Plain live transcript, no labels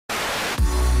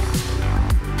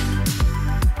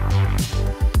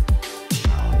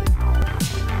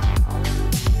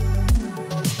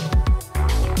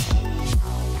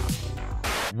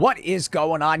What is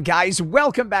going on, guys?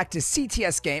 Welcome back to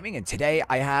CTS Gaming, and today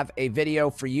I have a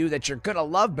video for you that you're gonna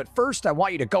love. But first, I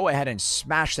want you to go ahead and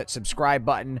smash that subscribe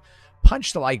button,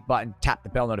 punch the like button, tap the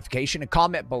bell notification, and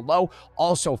comment below.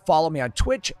 Also, follow me on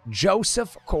Twitch,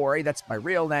 Joseph Corey. That's my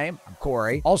real name. I'm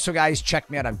Corey. Also, guys, check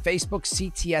me out on Facebook,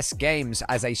 CTS Games,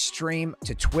 as I stream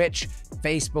to Twitch,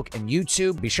 Facebook, and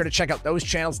YouTube. Be sure to check out those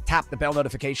channels. Tap the bell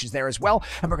notifications there as well,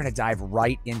 and we're going to dive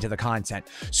right into the content.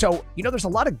 So, you know, there's a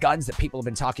lot of guns that people have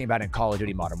been talking about in Call of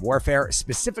Duty Modern Warfare,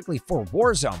 specifically for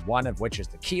Warzone, one of which is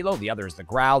the Kilo, the other is the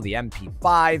Growl, the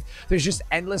MP5. There's just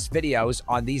endless videos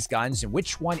on these guns and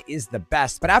which one is the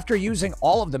best. But after using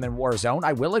all of them in Warzone,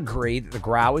 I will agree that the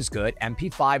Growl is good.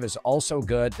 MP5 is also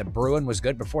good. The Bruin was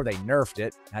good before they nerfed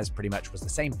it, as pretty much was the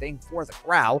same thing for the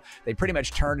Growl. They pretty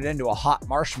much turned it into a hot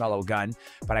marshmallow gun.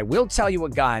 But I will tell you a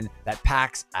gun that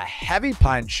packs a heavy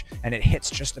punch and it hits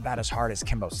just about as hard as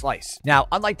Kimbo Slice. Now,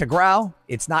 unlike the Growl,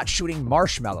 it's not shooting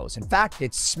marshmallows. In fact,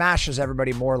 it smashes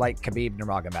everybody more like Khabib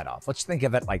Nurmagomedov. Let's think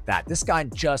of it like that. This gun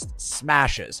just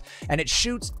smashes, and it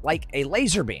shoots like a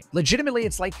laser beam. Legitimately,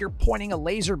 it's like you're pointing a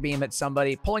laser beam at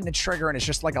somebody, pulling the trigger, and it's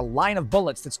just like a line of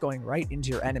bullets that's going right into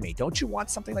your enemy. Don't you want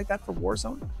something like that for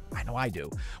Warzone? I know I do.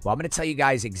 Well, I'm going to tell you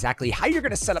guys exactly how you're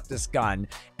going to set up this gun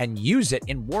and use it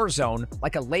in Warzone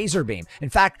like a laser beam. In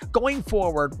fact, going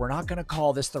forward, we're not going to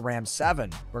call this the Ram 7.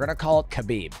 We're going to call it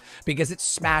Khabib because it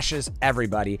smashes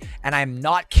everybody. And I'm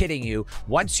not kidding you.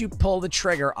 Once you pull the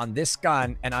trigger on this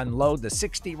gun and unload the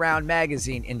 60-round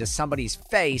magazine into somebody's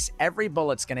face, every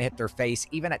bullet's going to hit their face,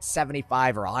 even at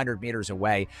 75 or 100 meters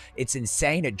away. It's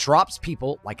insane. It drops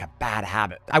people like a bad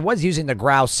habit. I was using the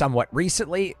Growl somewhat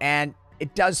recently, and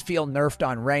it does feel nerfed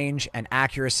on range and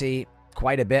accuracy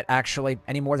quite a bit, actually.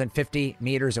 Any more than 50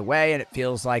 meters away, and it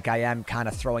feels like I am kind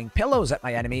of throwing pillows at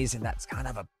my enemies, and that's kind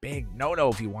of a big no-no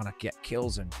if you want to get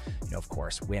kills and, you know, of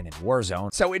course, win in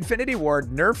Warzone. So Infinity Ward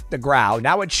nerfed the Growl.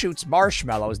 Now it shoots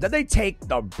marshmallows. Then they take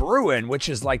the Bruin, which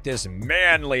is like this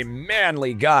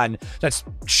manly gun that's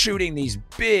shooting these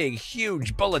big,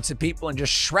 huge bullets at people and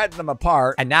just shredding them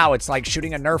apart. And now it's like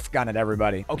shooting a Nerf gun at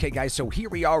everybody. Okay, guys, so here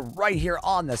we are right here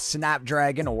on the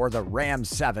Snapdragon, or the Ram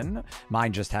 7.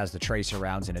 Mine just has the tracer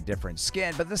rounds in a different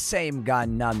skin, but the same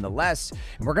gun nonetheless.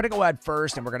 And we're going to go ahead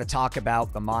first, and we're going to talk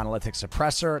about the monolithic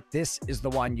suppressor. This is the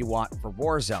one you want for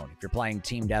Warzone. If you're playing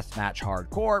team deathmatch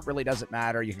hardcore, it really doesn't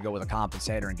matter. You can go with a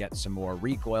compensator and get some more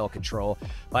recoil control,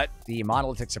 but the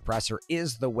monolithic suppressor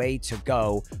is the way to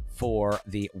go for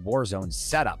the Warzone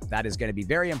setup. That is going to be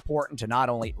very important to not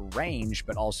only range,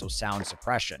 but also sound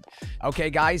suppression. Okay,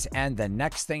 guys, and the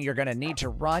next thing you're going to need to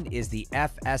run is the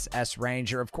FSS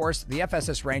Ranger. Of course, the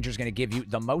FSS Ranger is going to give you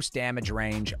the most damage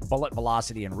range, bullet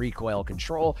velocity, and recoil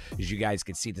control. As you guys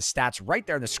can see, the stats right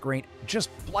there on the screen, just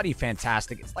bloody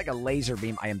fantastic. It's like a laser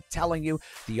beam. I am telling you,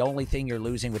 the only thing you're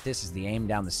losing with this is the aim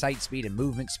down the sight speed and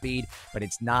movement speed, but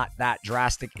it's not that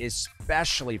drastic,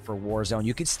 especially for Warzone.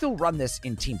 You can still run this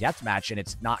in team deathmatch, and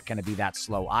it's not going to be that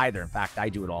slow either. In fact, I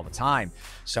do it all the time.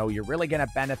 So you're really going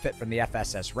to benefit from the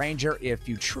FSS Ranger. If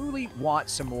you truly want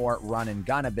some more run and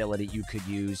gun ability, you could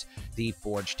use the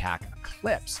Forge Tac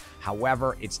Eclipse.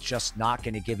 However, it's just not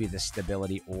going to give you the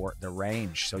stability or the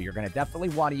range. So you're going to definitely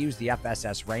want to use the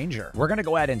FSS Ranger. We're going to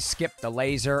go ahead and skip the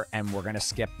laser, and we're going to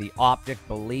skip the optic.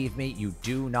 Believe me, you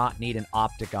do not need an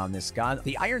optic on this gun.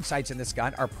 The iron sights in this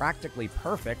gun are practically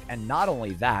perfect, and not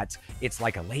only that, it's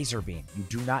like a laser beam. You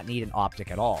do not need an optic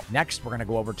at all. Next, we're going to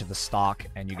go over to the stock,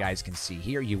 and you guys can see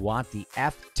here, you want the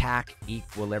F-Tac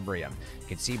Equilibrium. You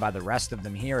can see by the rest of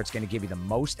them here, it's going to give you the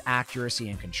most accuracy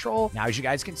and control. Now, as you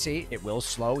guys can see, it will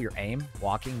slow your aim,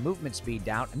 walking, movement speed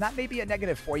down, and that may be a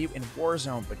negative for you in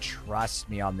Warzone, but trust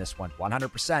me on this one,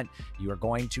 100%, you are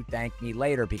going to thank me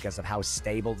later because of how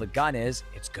stable the gun is.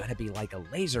 It's going to be like a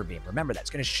laser beam. Remember, that's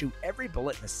going to shoot every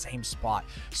bullet in the same spot,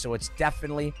 so it's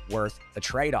definitely worth the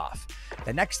trade-off.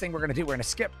 The next thing we're going to do, we're going to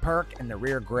skip perk and the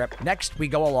rear grip. Next, we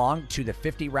go along to the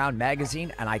 50-round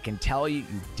magazine, and I can tell you,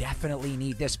 you definitely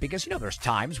need this because, you know, there's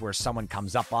times where someone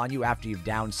comes up on you after you've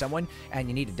downed someone, and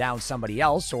you need to down somebody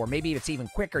else, or maybe it's even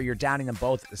quicker, you're downing them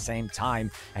both at the same time,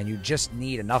 and you just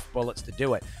need enough bullets to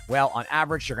do it. Well, on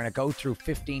average, you're going to go through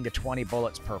 15 to 20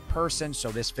 bullets per person, so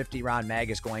this 50-round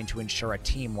mag is going to ensure a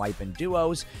team wipe in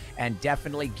duos and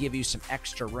definitely give you some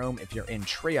extra room if you're in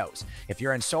trios. If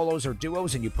you're in solos or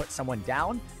duos and you put someone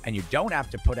down and you don't have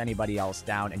to put anybody else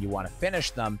down and you want to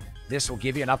finish them, this will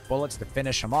give you enough bullets to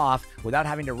finish them off without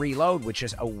having to reload, which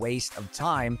is a waste of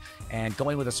time. And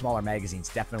going with a smaller magazine is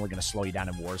definitely going to slow you down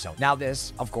in Warzone. Now,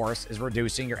 this, of course, is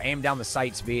reducing your aim down the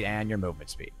sight speed and your movement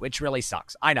speed, which really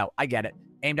sucks. I know, I get it.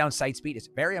 Aim down sight speed is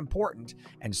very important,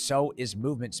 and so is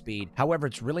movement speed. However,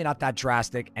 it's really not that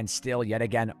drastic and still, yet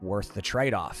again, worth the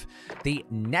trade-off. The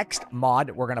next mod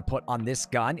we're going to put on this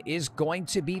gun is going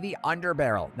to be the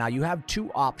underbarrel. Now, you have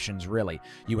two options, really.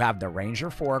 You have the Ranger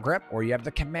foregrip or you have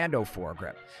the Commando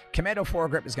foregrip. Commando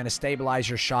foregrip is going to stabilize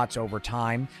your shots over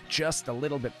time just a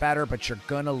little bit better, but you're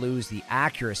going to lose the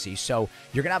accuracy. So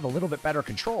you're going to have a little bit better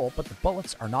control, but the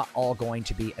bullets are not all going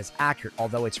to be as accurate,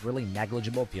 although it's really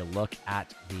negligible if you look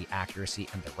at the accuracy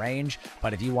and the range.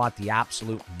 But if you want the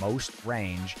absolute most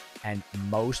range and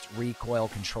most recoil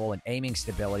control and aiming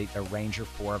stability, the Ranger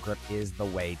foregrip is the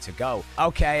way to go.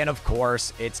 Okay, and of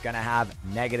course, it's going to have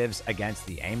negatives against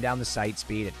the aim down the sight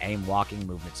speed and aim walking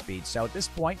movement speed. So at this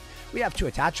point, we have two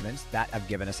attachments that have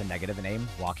given us a negative in aim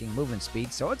walking movement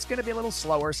speed, so it's going to be a little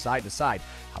slower side to side.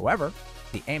 However,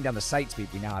 the aim down the sight speed,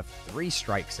 we now have 3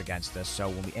 strikes against us. So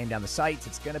when we aim down the sights,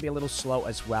 it's going to be a little slow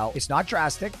as well. It's not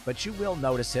drastic, but you will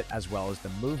notice it, as well as the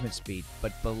movement speed.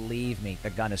 But believe me, the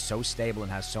gun is so stable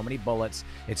and has so many bullets,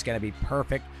 it's going to be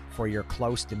perfect for your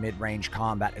close to mid-range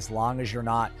combat. As long as you're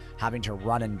not having to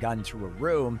run and gun through a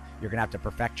room, you're going to have to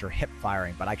perfect your hip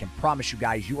firing. But I can promise you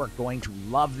guys, you are going to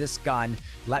love this gun.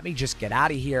 Let me just get out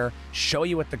of here, show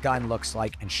you what the gun looks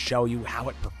like, and show you how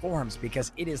it performs,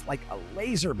 because it is like a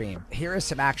laser beam. Here is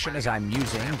some action as I'm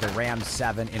using the Ram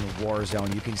 7 in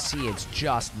Warzone. You can see it's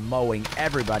just mowing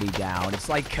everybody down. It's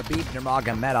like Khabib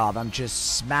Nurmagomedov. I'm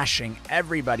just smashing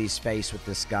everybody's face with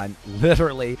this gun,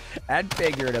 literally and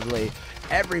figuratively.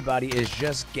 Everybody is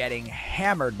just getting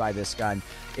hammered by this gun.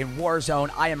 In Warzone,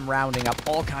 I am rounding up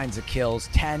all kinds of kills,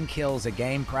 10 kills a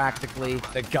game practically.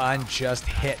 The gun just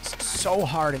hits so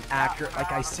hard and accurate.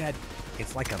 Like I said,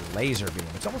 it's like a laser beam.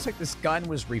 It's almost like this gun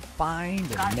was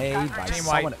refined and made by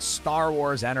someone at Star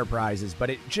Wars Enterprises, but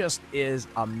it just is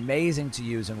amazing to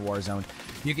use in Warzone.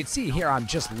 You can see here I'm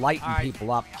just lighting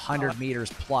people up 100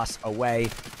 meters plus away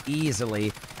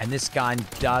easily, and this gun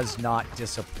does not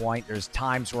disappoint. There's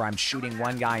times where I'm shooting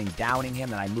one guy and downing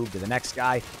him, and I move to the next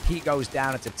guy. He goes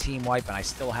down, it's a team wipe, and I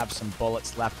still have some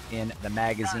bullets left in the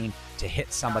magazine to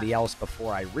hit somebody else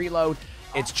before I reload.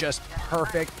 It's just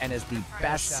perfect and is the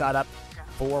best setup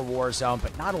for Warzone.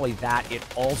 But not only that, it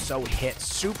also hits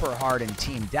super hard in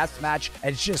Team Deathmatch.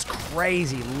 It's just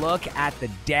crazy. Look at the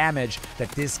damage that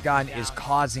this gun is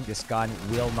causing. This gun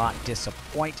will not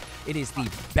disappoint. It is the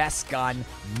best gun,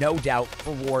 no doubt,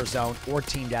 for Warzone or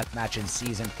Team Deathmatch in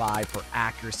Season 5 for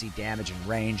accuracy, damage, and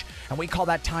range. And we call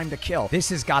that time to kill. This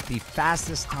has got the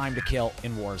fastest time to kill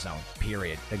in Warzone,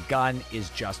 period. The gun is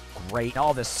just great.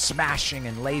 All this smashing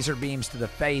and laser beams to the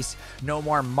face. No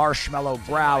more marshmallow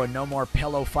brow and no more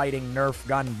pillow fighting Nerf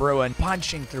gun brewing.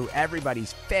 Punching through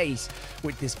everybody's face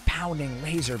with this pounding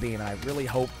laser beam. And I really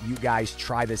hope you guys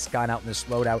try this gun out in this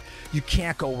loadout. You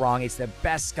can't go wrong. It's the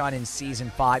best gun in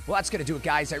Season 5. Well, that's going to do it,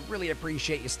 guys. I really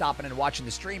appreciate you stopping and watching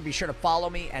the stream. Be sure to follow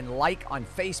me and like on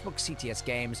Facebook, CTS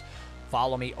Games.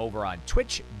 Follow me over on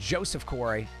Twitch, Joseph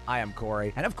Corey. I am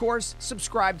Corey. And of course,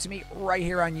 subscribe to me right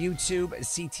here on YouTube,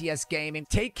 CTS Gaming.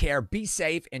 Take care, be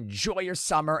safe, enjoy your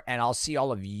summer, and I'll see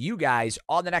all of you guys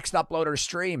on the next upload or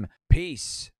stream.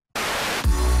 Peace.